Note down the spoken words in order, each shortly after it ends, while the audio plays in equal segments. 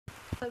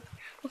Hey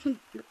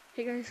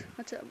guys,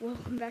 what's up?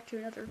 Welcome back to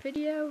another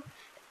video.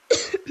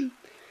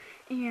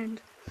 And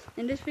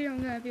in this video,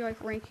 I'm gonna be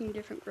like ranking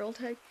different grill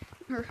tag,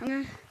 or I'm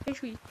gonna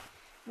basically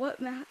what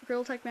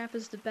grill tag map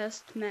is the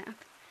best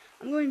map.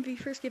 I'm going to be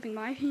first giving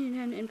my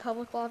opinion and in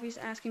public lobbies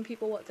asking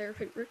people what their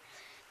favorite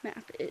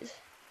map is.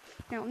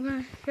 Now I'm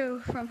gonna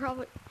go from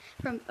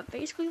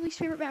basically least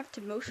favorite map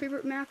to most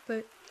favorite map,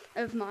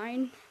 of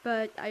mine.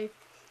 But I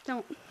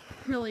don't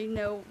really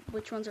know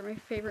which ones are my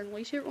favorite and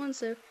least favorite ones,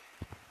 so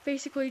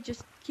basically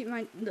just keep in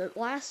mind the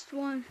last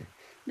one,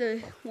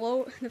 the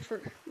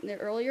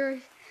earlier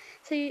I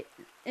say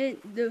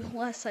it, the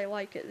less I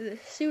like it. The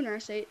sooner I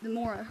say it, the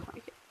more I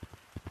like it.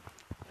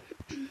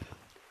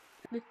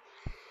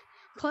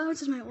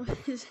 Clouds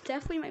is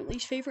definitely my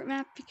least favorite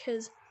map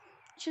because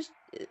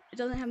it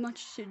doesn't have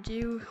much to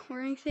do or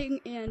anything,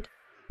 and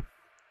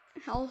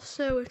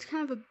also it's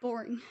kind of a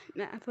boring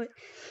map, but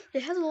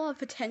it has a lot of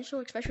potential,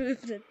 especially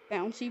with the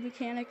bouncy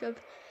mechanic of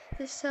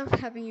this stuff,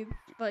 having you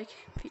like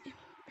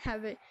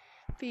have it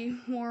be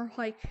more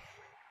like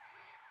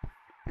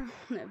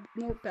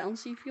more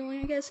bouncy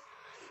feeling, I guess.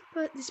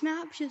 But this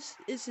map just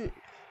isn't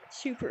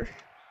super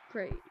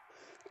great.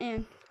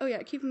 And oh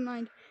yeah, keep in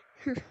mind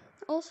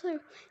also,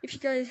 if you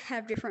guys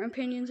have different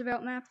opinions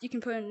about maps, you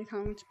can put it in the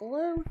comments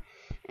below.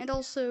 And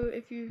also,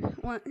 if you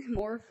want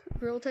more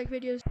grill tech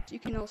videos, you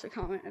can also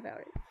comment about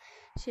it.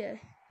 So yeah,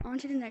 on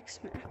to the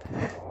next map.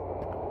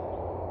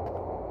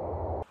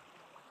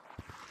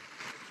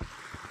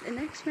 The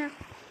next map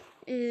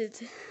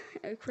is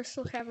a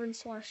crystal cavern /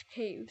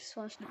 caves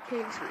map,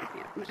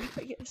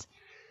 I guess.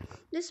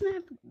 This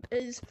map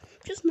is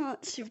just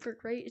not super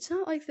great. It's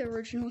not like the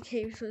original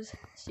caves was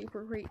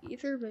super great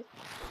either, but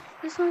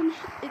this one,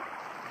 it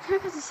kind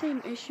of has the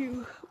same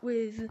issue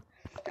with,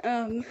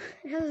 it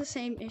has the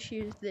same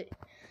issues that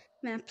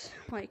maps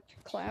like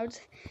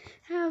clouds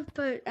have,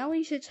 but at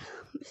least it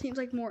seems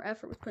like more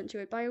effort was put into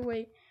it. By the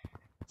way,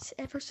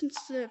 ever since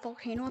the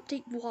volcano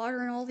update,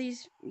 water and all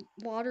these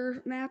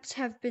water maps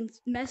have been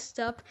messed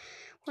up.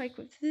 Like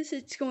with this,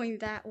 it's going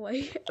that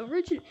way. At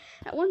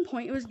one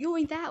point, it was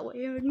going that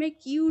way. It would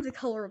make you the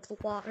color of the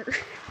water.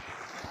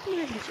 I'm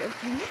not even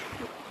joking.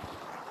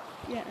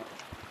 Yeah.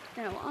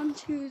 Now on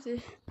to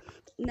the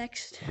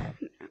next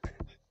map.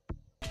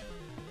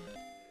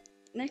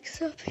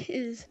 Next up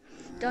is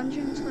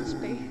dungeon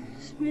 /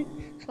 basement.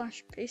 I'm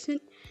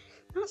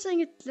not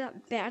saying it's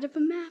that bad of a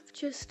map.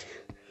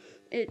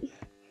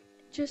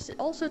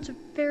 Also it's a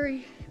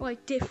very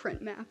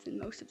different map than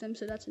most of them,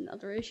 so that's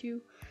another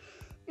issue.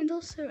 And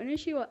also an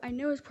issue I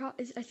know I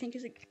think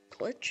is a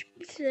glitch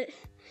with it,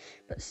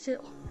 but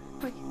still,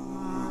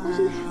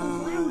 listen to how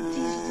loud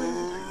these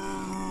little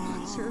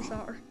monsters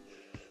are.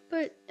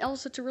 But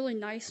also it's a really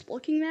nice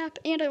looking map,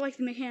 and I like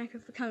the mechanic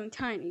of becoming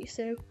tiny,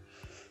 so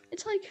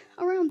it's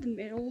around the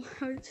middle,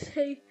 I would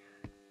say.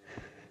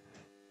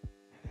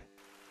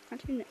 On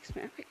to the next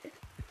map, I guess.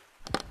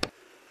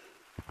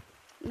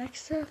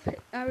 Next up,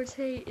 I would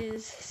say,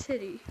 is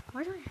City.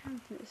 Why do I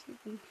have this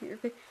in here?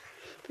 But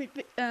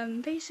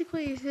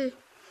basically,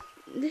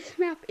 this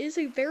map is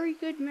a very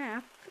good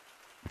map,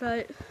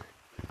 but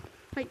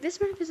this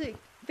map is a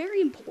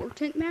very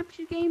important map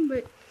to the game,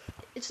 but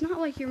it's not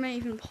like you may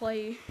even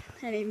play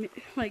any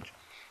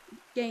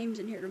games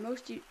in here. The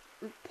most you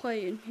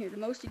play in here, the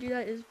most you do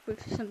that is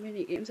with some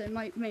mini games. I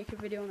might make a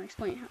video and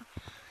explain how to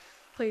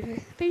play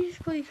it.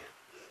 Basically,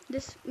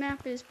 this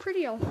map is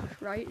pretty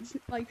alright. It's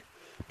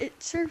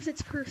it serves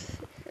its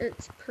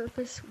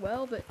purpose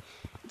well, but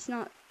it's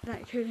not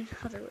that good in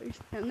other ways.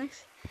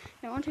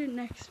 Now on to the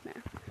next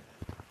map.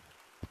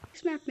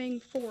 Next map being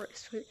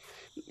Forest, which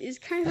is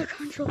kind of a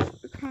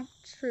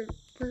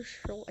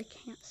controversial, I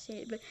can't say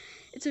it, but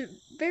it's a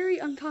very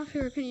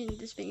unpopular opinion,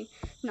 this being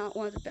not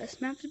one of the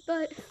best maps,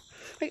 but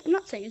I'm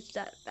not saying it's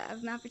that bad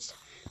of a map, it's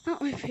not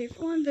my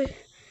favorite one, but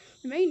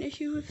the main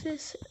issue with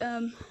this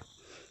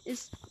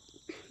is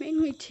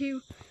mainly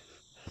two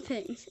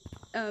things.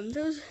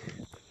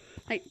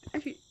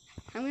 Actually,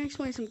 I'm gonna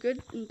explain some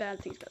good and bad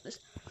things about this.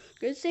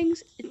 Good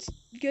things, it's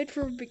good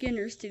for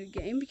beginners to the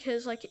game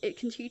because it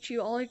can teach you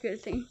all the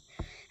good things,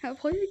 how to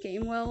play the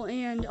game well,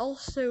 and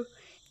also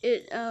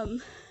it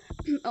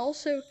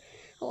also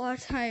a lot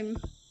of time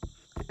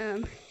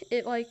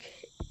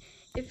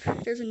if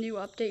there's a new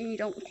update and you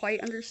don't quite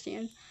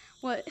understand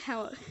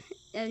how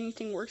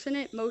anything works in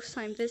it, most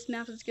time this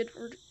map is good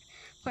for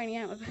finding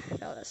out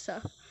about that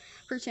stuff.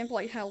 For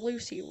example, how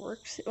Lucy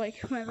works,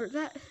 whenever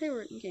they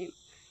were in the game.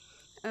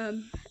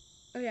 Oh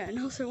yeah, and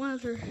also one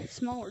other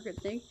smaller good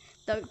thing,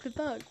 Doug the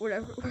Bug,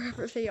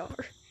 wherever they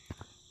are.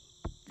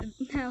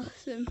 Now,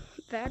 some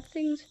bad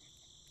things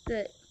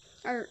that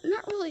are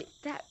not really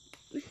that,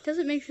 it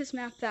doesn't make this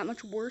map that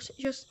much worse, it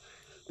just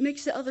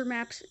makes the other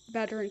maps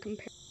better in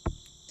comparison.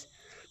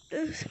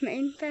 Those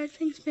main bad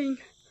things being,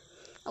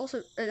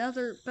 also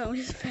another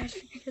bonus bad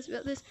thing I guess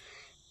about this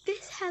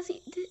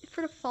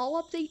for the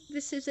fall update,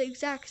 this is the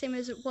exact same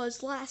as it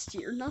was last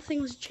year.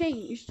 Nothing was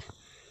changed.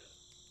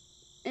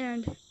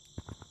 And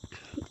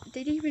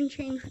they didn't even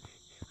change,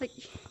 they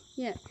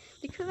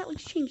could have at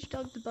least changed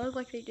Doug the Bug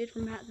like they did for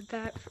Matt the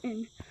Bat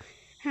in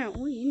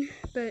Halloween,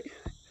 but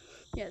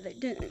yeah, they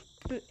didn't.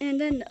 And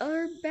then the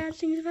other bad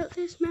things about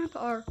this map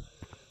are,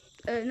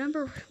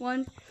 number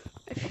one,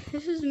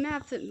 this is a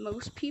map that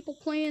most people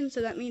play in,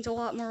 so that means a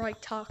lot more like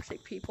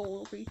toxic people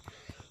will be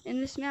in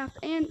this map,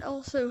 and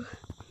also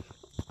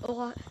a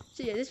lot.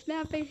 So yeah, this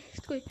map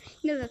basically,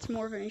 that's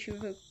more of an issue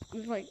with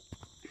like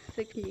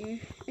the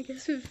community, I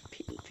guess, with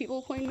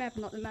people playing the map,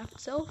 not the map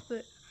itself.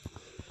 But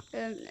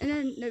and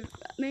then the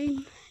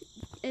main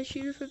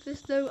issues with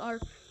this though are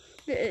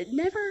that it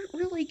never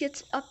really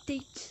gets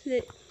updates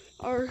that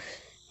are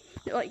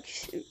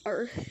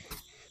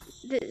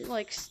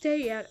that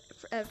stay at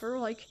forever.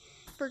 Like,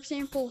 for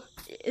example,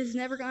 is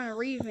never gonna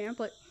revamp.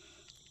 But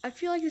I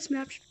feel like this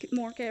map should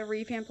get a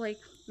revamp like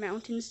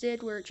Mountains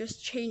did, where it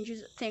just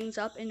changes things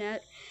up in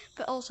that,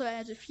 but also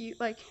adds a few,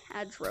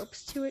 adds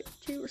ropes to it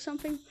too or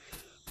something.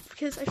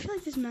 Because I feel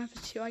like this map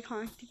is too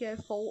iconic to get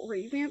a full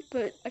revamp,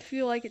 but I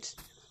feel like it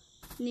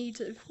needs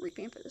a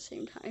revamp at the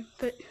same time.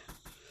 But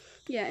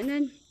yeah, and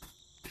then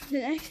the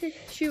next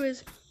issue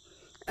is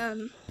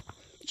it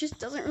just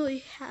doesn't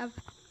really have,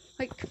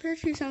 compared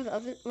to some of the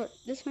other,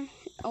 this one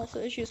also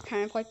issue is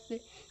kind of like the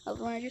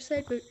other one I just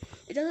said, but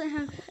it doesn't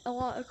have a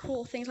lot of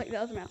cool things like the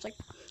other maps. Like,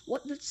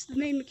 what's the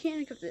main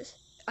mechanic of this?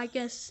 I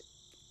guess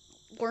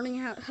learning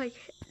how,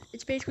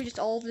 it's basically just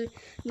all the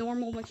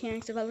normal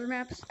mechanics of other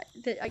maps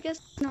that I guess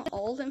not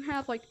all of them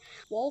have. Like,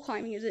 wall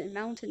climbing is in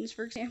Mountains,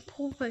 for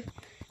example, but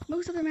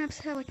most other maps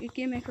have a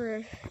gimmick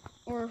or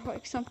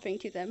something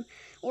to them,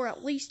 or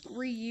at least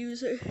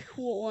reuse a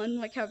cool one,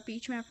 like how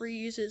Beach Map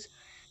reuses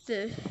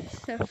the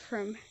stuff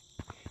from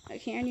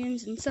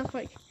canyons and stuff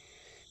like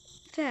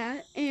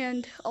that,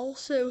 and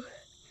also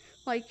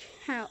how I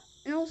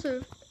don't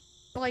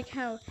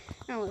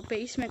know,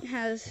 Basement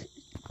has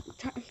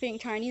being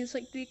tiny is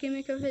the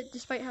gimmick of it,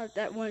 despite how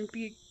that wouldn't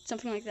be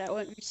something like that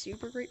wouldn't be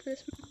super great for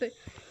this map. But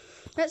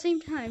at the same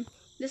time,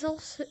 this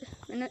also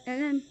and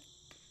then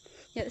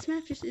yeah, this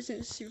map just isn't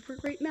a super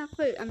great map,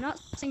 but I'm not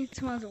saying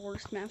it's one of the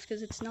worst maps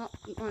because it's not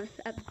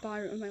at the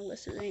bottom of my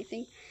list or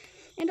anything.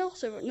 And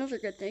also, another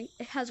good thing,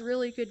 it has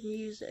really good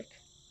music.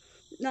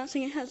 Not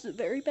saying it has the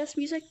very best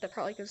music, that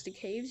probably goes to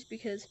Caves,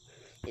 because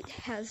it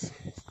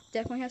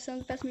definitely has some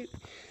of the best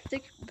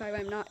music, but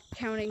I'm not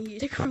counting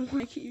music from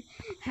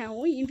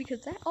Halloween,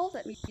 because all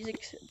that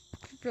music's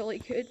really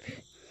good.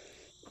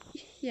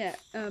 Yeah,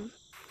 so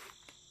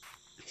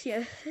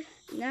yeah,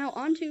 now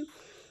on to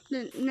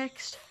the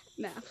next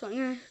map. So I'm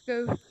gonna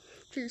go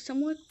through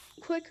somewhat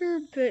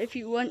quicker, but if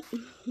you want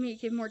me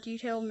to give more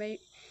detail,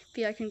 maybe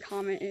I can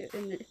comment it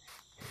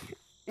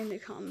in the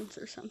comments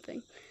or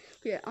something.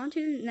 But yeah, on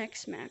to the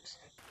next maps.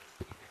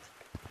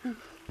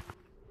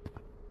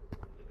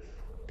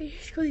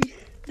 Basically,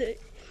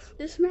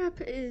 this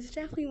map is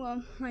definitely one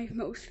of my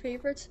most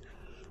favorites,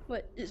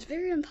 but it's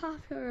very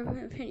unpopular in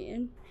my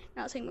opinion.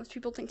 Not saying most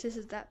people think this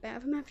is that bad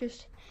of a map,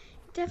 just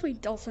definitely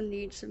doesn't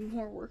need some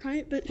more work on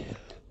it. But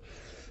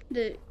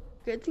the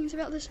good things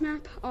about this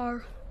map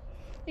are,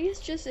 I guess,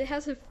 just it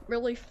has a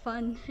really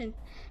fun and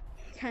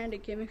kind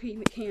of gimmicky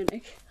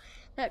mechanic,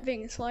 that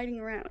being sliding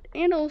around,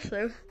 and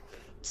also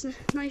it's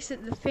nice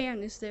that the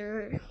fan is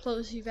there, it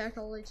blows you back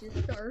all the way to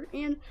the start,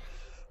 and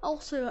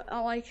also I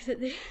like that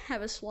they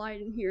have a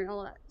slide in here and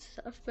all that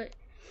stuff. But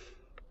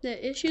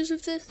the issues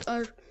with this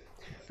are,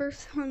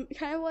 first one,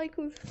 kind of like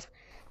with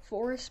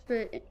Forest,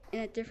 but in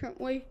a different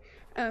way.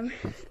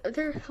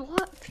 There are a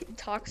lot of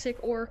toxic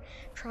or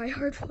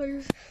tryhard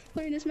players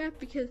playing this map,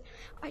 because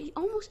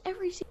almost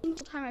every single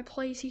time I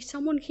play see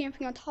someone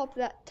camping on top of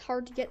that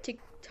hard to get to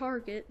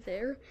target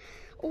there,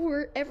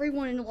 or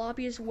everyone in the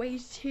lobby is way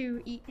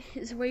too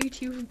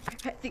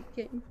bad at the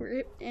game for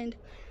it. And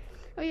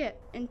oh yeah,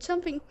 and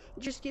something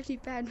just gives me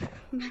bad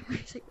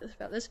memories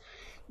about this.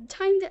 The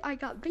time that I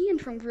got banned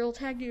from Real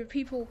Tag due to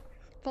people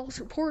false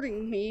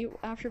reporting me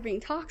after being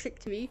toxic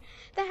to me,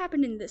 that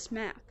happened in this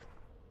map.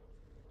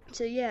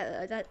 So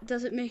yeah, that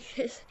doesn't make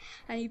this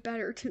any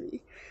better to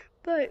me.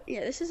 But yeah,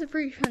 this is a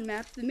pretty fun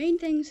map. The main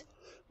things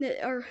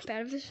that are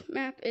bad of this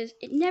map is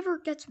it never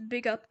gets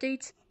big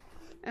updates.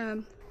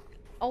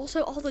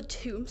 Also, all the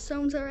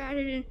tombstones are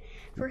added in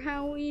for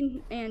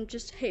Halloween, and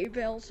just hay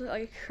bales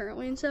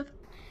currently and stuff.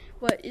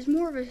 What is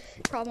more of a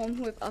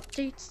problem with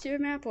updates to the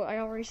map, what I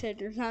already said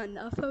there's not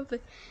enough of, but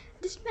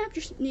this map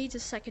just needs a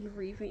second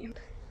revamp.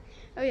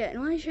 Oh yeah,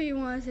 and let me show you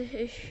one of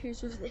the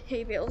issues with the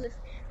hay bales. If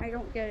I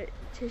don't get it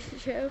to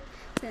show,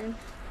 then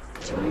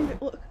it's fine.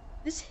 But look,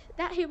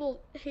 that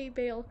hay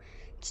bale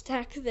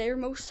stack there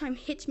most time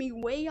hits me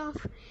way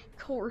off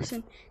course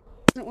and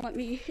doesn't let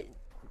me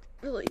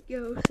really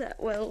go that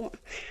well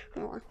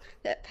on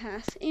that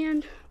path.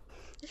 And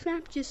this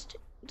map just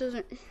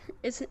doesn't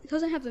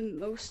have the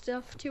most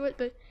stuff to it,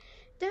 but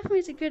definitely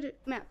it's a good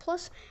map.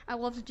 Plus, I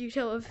love the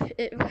detail of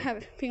it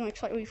being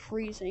slightly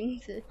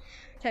freezing, the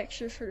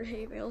textures for the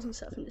hay bales and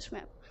stuff in this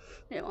map.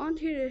 Now on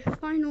to the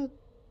final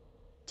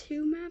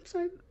two maps.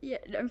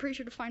 I'm pretty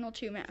sure the final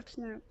two maps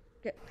now.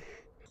 Okay.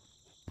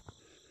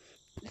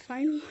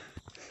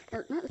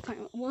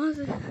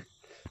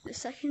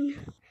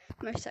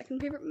 My second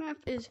favorite map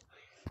is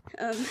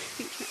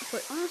Beach Map.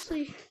 But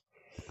honestly,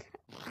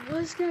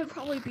 was gonna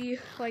probably be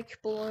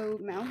like below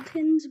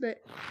mountains, but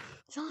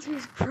it's also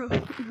just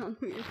broken on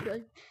me.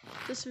 Like,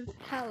 just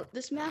how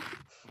this map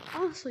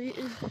honestly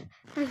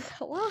has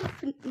a lot of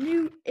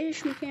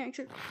new-ish mechanics.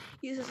 It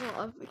uses a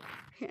lot of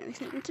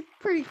mechanics, and it's a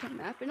pretty fun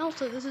map. And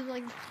also, this is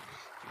like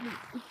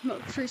the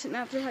most recent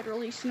map that had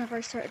released whenever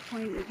I started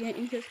playing the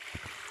game, because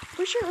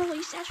which it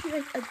released actually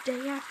like a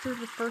day after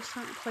the first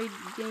time I played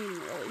the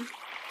game, really.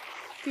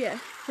 But yeah,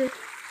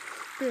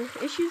 the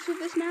issues with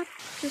this map,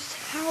 just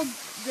how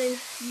they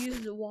use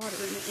the water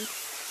in it and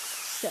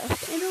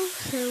stuff. And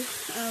also,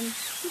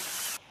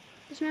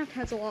 this map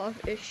has a lot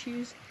of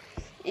issues,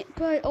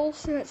 but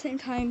also at the same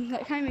time,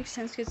 that kind of makes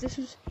sense, because this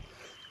is,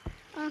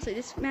 honestly,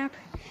 this map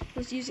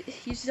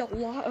uses a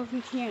lot of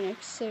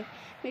mechanics, so it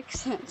makes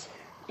sense.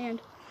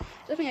 And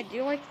something I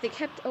do like, they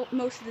kept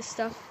most of the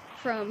stuff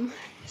from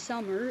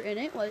summer in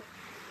it. Like,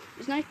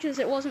 it's nice because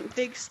it wasn't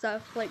big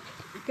stuff like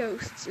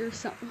ghosts or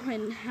something,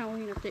 and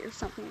Halloween update or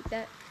something like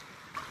that.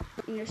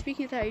 You know,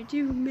 speaking of that, I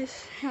do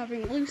miss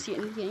having Lucy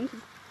in the game,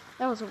 because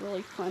that was a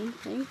really fun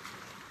thing.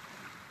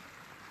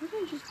 Maybe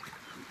I just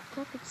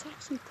got the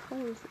exact same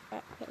colors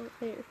right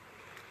there.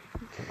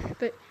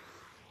 But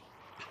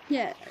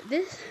yeah,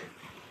 this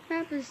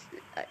map is.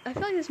 I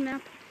feel like this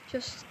map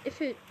just if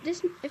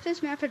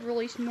this map had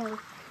released more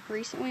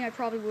recently, I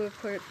probably would have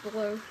put it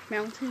below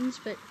mountains.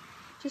 But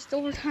just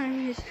over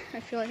time, I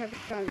feel like I've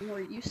gotten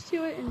more used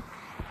to it, and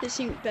it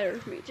seemed better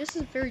to me. Just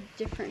a very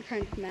different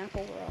kind of map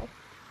overall,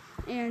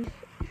 and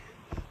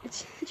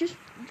it just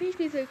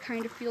basically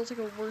kind of feels like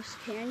a worse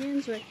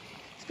canyons. But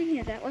speaking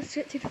of that, let's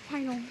get to the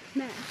final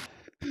map.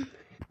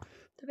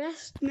 The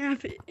best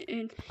map,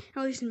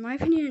 at least in my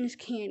opinion, is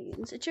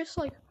canyons. It's just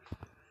like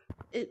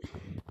it.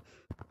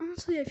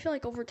 Honestly, I feel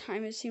like over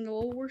time it seemed a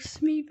little worse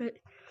to me, but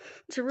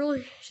it's a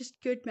really just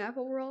good map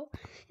overall.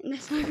 And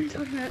that's not even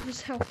talking about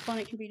just how fun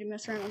it can be to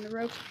mess around on the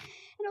ropes,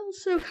 and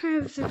also kind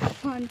of the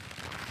fun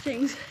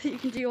things that you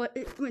can do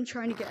when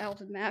trying to get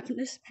out of the map in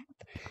this map.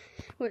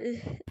 What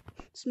is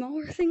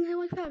smaller thing I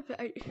like about it, but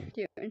I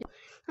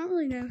don't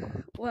really know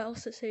what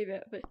else to say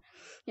about it. But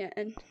yeah,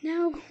 and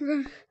now we're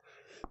gonna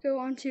go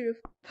on to the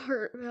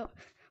part about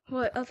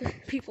what other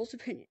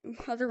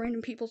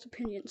random people's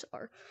opinions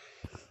are.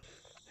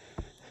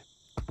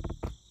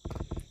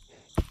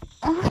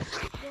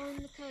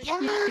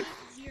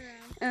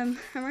 I'm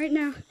right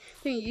now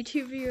doing a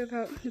YouTube video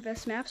about the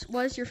best maps.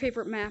 What is your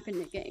favorite map in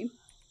the game?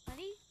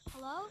 Buddy,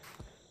 hello?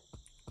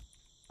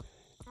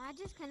 Am I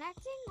just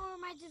connecting, or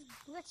am I just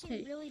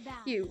glitching really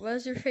bad? What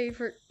is your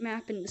favorite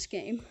map in this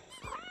game?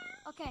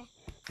 Okay.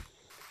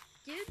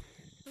 Dude,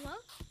 hello?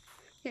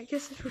 Yeah, I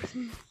guess this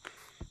person.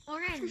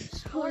 Orange.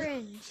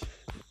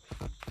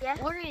 Yeah?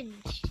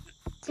 Orange.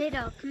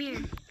 Tato, come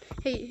here.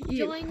 Hey,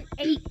 you. Join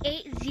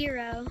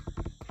 880.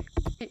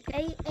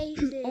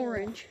 880.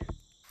 Orange.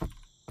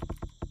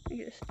 I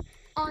guess.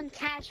 On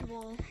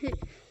casual. Hey,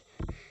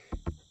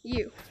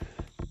 you.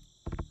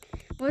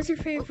 What's your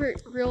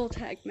favorite real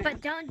tag map?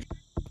 But don't.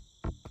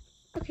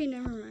 Okay,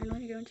 never mind.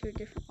 Let me go into a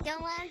different one.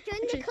 Don't let him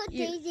join the code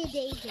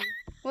Daisy.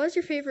 What is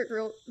your favorite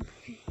real?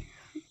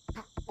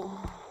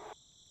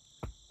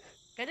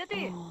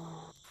 Cállate.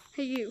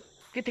 Hey, you.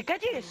 Que te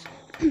calles.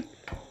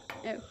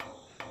 Oh.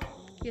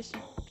 Yes,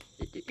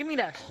 you. ¿Qué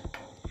miras?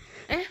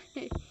 ¿Eh?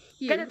 Hey,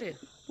 you. Cállate.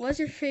 What's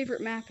your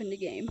favorite map in the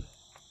game?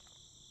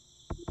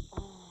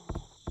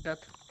 That.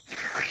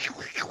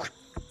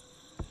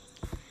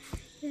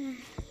 Yeah.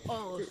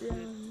 Oh, I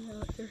don't know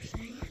what they're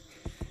saying.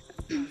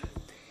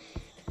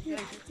 It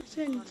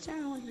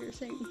sounded like they were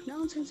saying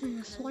nonsense in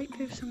a slight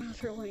bit of some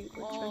other language,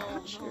 but I'm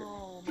not sure.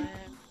 No,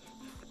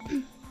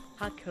 man.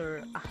 A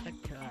hacker.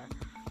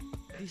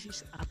 This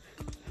is a...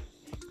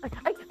 I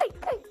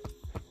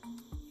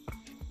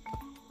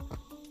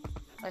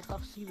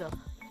have seen that.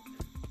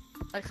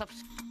 I have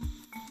seen...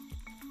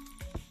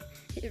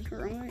 If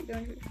we're only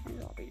going to explain,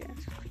 I'll be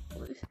dancing,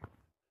 please.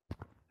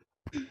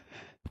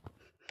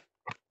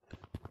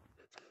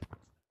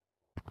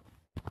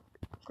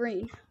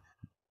 Green.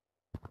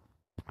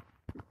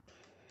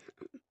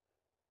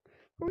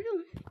 Are we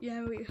doing?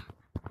 Yeah, we.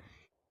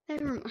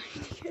 Never mind. I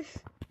guess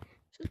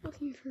just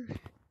looking for.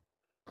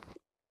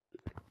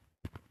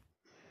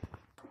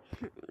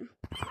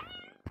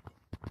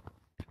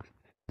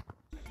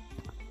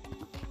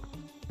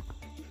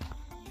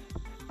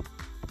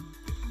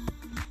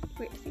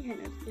 Wait, I think I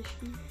know this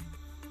one.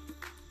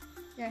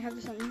 Yeah, I have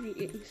this on the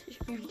meetings. It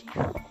should be on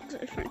default. So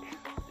it's fine.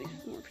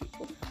 There's more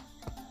people.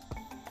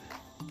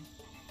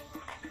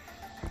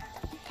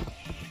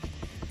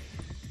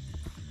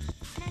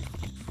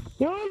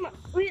 No,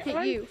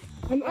 Hey,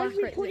 I'm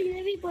unreporting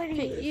everybody.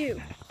 Hey,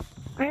 you.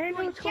 I don't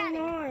know what's going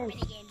on.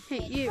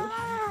 Hey, you.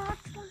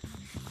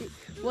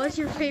 What's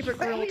your favorite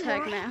real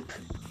tag map?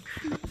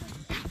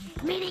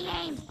 Mini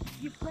games.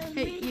 You play Hey,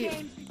 mini you.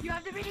 games. You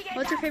have the mini games.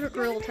 What's your favorite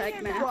gorilla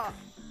tag map?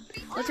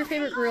 What's your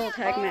favorite gorilla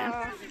tag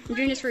map? I'm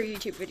doing this for a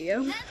YouTube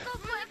video. Let's go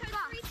put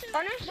box.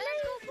 Honestly,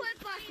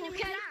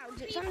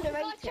 It's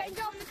underrated.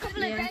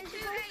 Yeah.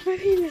 I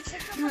mean, it's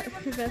not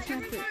the best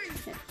map. But,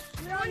 yeah.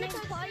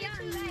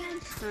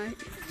 Alright.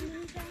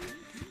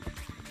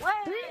 What?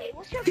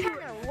 What's your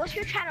channel? What's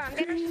your channel? I'm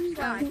gonna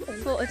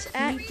subscribe. Well, it's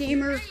at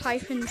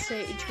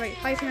gamer-sage. Right,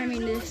 hyphen I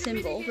mean the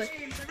symbol, but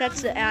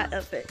that's the at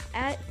of it.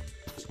 At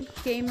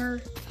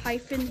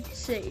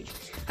gamer-sage.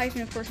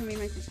 Hyphen, of course, I mean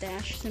like the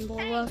dash symbol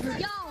above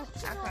it. Yo!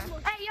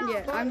 Hey, yo!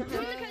 Yeah, I'm. Look at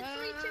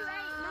 328.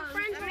 My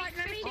friends are like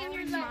 15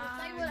 years old.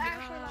 They would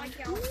actually like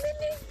y'all.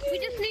 We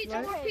just need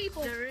some more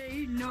people. There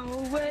ain't no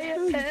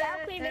way.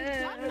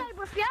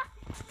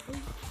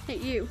 Hey,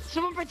 you.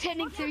 Someone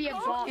pretending to be a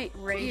bot. Hey,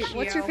 Ratio. you.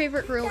 What's your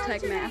favorite gorilla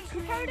tag map?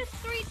 Curtis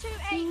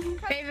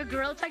 328. Favorite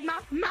gorilla tag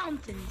map?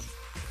 Mountains.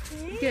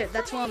 Good,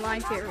 that's one of my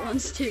favorite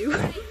ones too.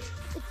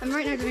 I'm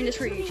right now doing this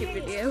for a YouTube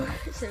video,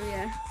 so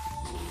yeah.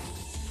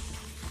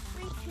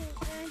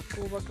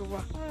 Oh,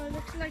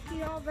 looks like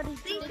you already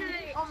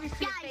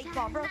obviously a fake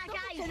bot, bro. Stop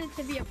pretending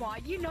to be a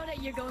bot. You know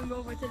that you're going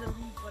over to the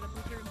league, but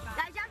if you're back.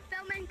 Guys, I'm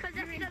filming because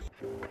this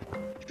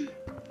is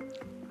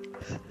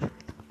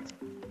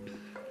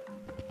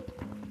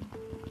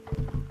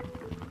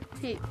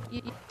Hey,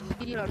 you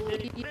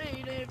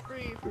Ain't it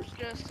free for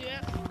stress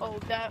yet? Oh,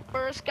 that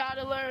first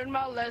gotta learn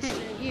my lesson.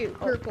 Hey, you,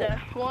 Oh, purple. that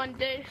one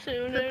day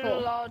soon Purple.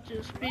 it'll all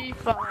just be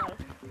fine.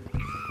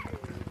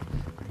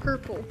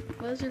 Purple.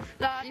 What is your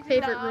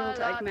favorite gorilla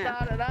tag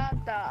map?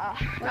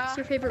 What's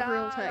your favorite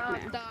gorilla tag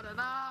map?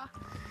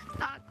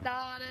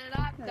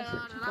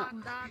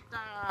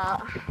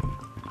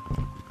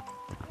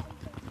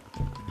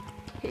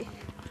 Hey,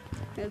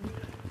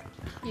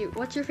 you.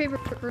 What's your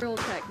favorite gorilla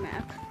tag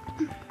map?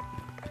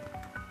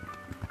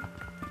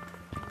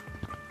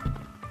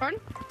 Pardon?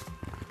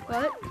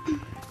 What?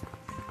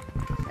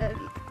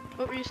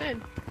 What were you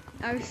saying?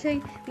 I was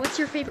saying, what's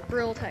your favorite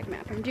gorilla tag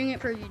map? I'm doing it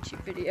for a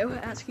YouTube video,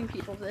 asking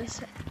people this.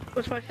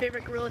 What's my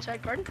favorite gorilla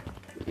tag? Pardon?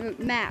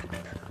 Map.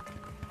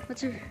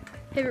 What's your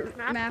favorite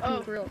map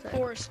in gorilla tag?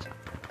 Forest.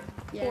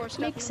 Yeah, Forest,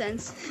 makes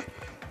sense.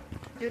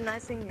 Dude,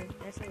 nice singing.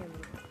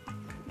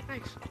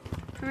 Thanks.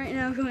 I'm right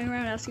now going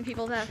around asking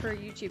people that for a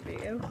YouTube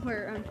video,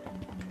 where I'm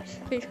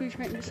basically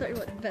trying to decide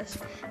what the best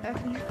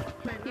happened.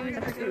 Even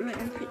if I do my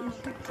own fitness.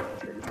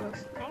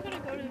 I'm gonna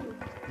go to.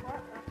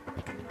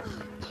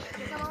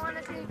 Someone want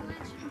to see a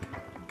glitch?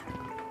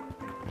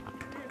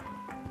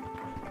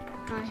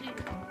 Hi.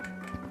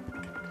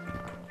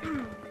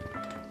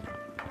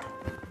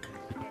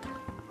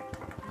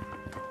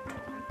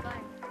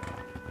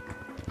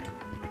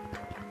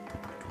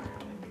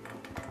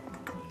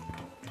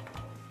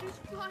 He's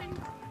flying.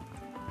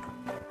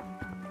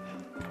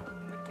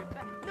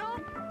 No!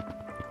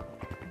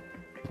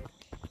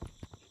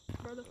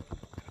 Brother.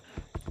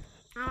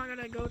 Now I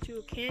gotta go to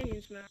a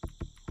canyons map.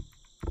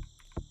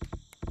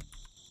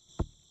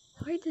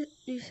 Why do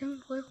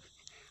some little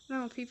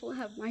amount of people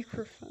have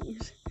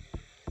microphones?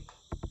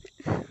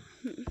 I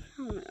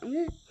don't know. I'm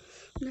gonna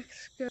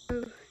next go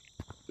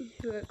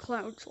to a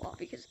cloud slot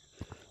because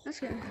that's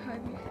gonna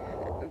have me.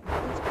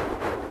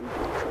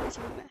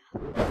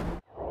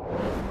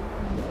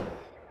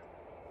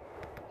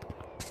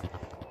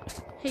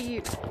 Hey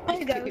you.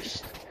 Hey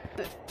guys.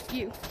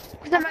 You.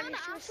 Because I'm on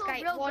also a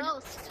real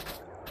ghost.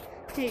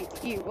 Hey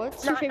you.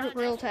 What's your favorite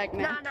gorilla tag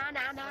map? No.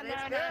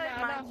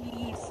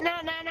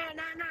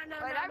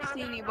 Wait, I've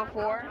seen you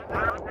before.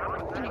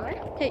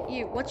 Hey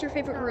you. What's your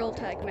favorite gorilla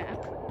tag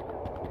map?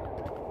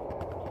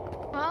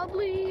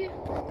 Probably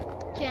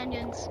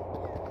canyons.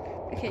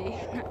 Okay,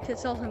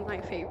 it's also my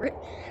favorite.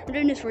 I'm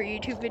doing this for a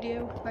YouTube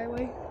video, by the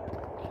way.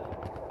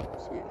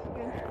 So,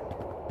 yeah.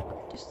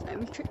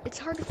 It's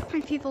hard to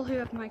find people who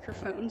have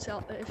microphones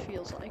out. It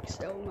feels like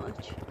so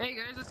much. Hey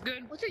guys, it's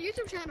good. What's your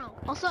YouTube channel?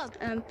 What's up?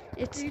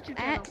 It's YouTube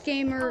at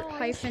channel.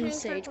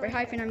 gamer-sage. By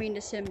hyphen I mean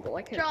the symbol.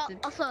 I could.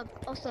 Also.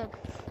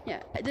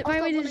 Yeah. By the Also,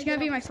 way, when this I is gonna get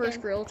be off my the first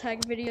skin. gorilla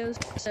tag videos,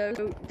 so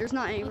there's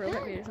not any gorilla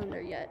tag Okay. videos on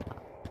there yet.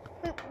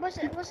 Wait, what's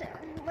it?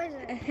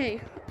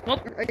 Hey, What?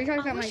 are you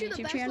talking about my wish you the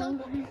YouTube best channel?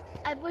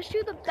 I wish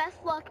you the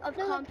best luck of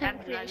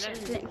content creation.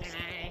 Thanks.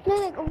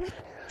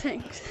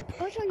 Thanks.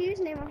 What's your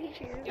username on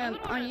YouTube?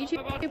 On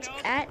YouTube, it's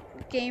at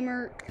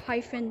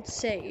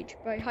gamer-sage.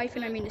 By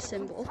hyphen, I mean the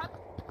symbol.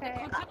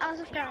 Okay, I'll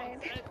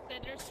subscribe.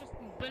 There's just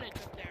village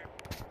up there.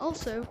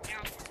 Also,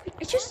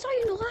 I just saw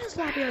you in the last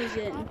lobby I was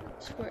in. I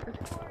swear.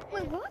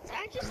 Wait, what?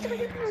 I just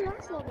started in the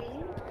last lobby.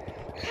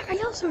 I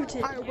also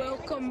did. Alright,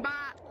 welcome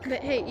back.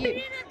 But hey,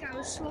 you.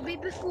 Ghost lobby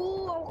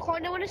before. I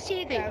kind of want to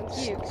see a Hey,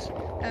 ghost. you.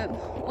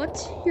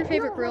 What's your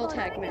favorite gorilla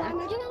tag map?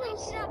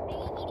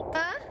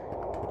 Huh?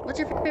 What's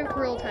your favorite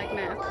gorilla tag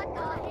map?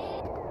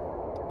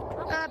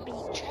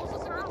 Beach.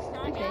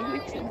 Okay,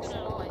 makes sense.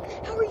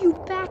 How are you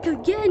back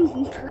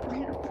again?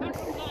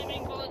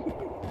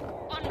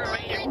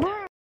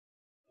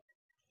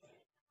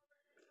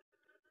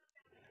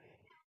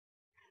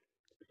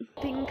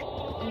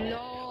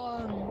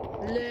 Long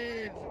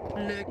live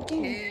the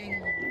king.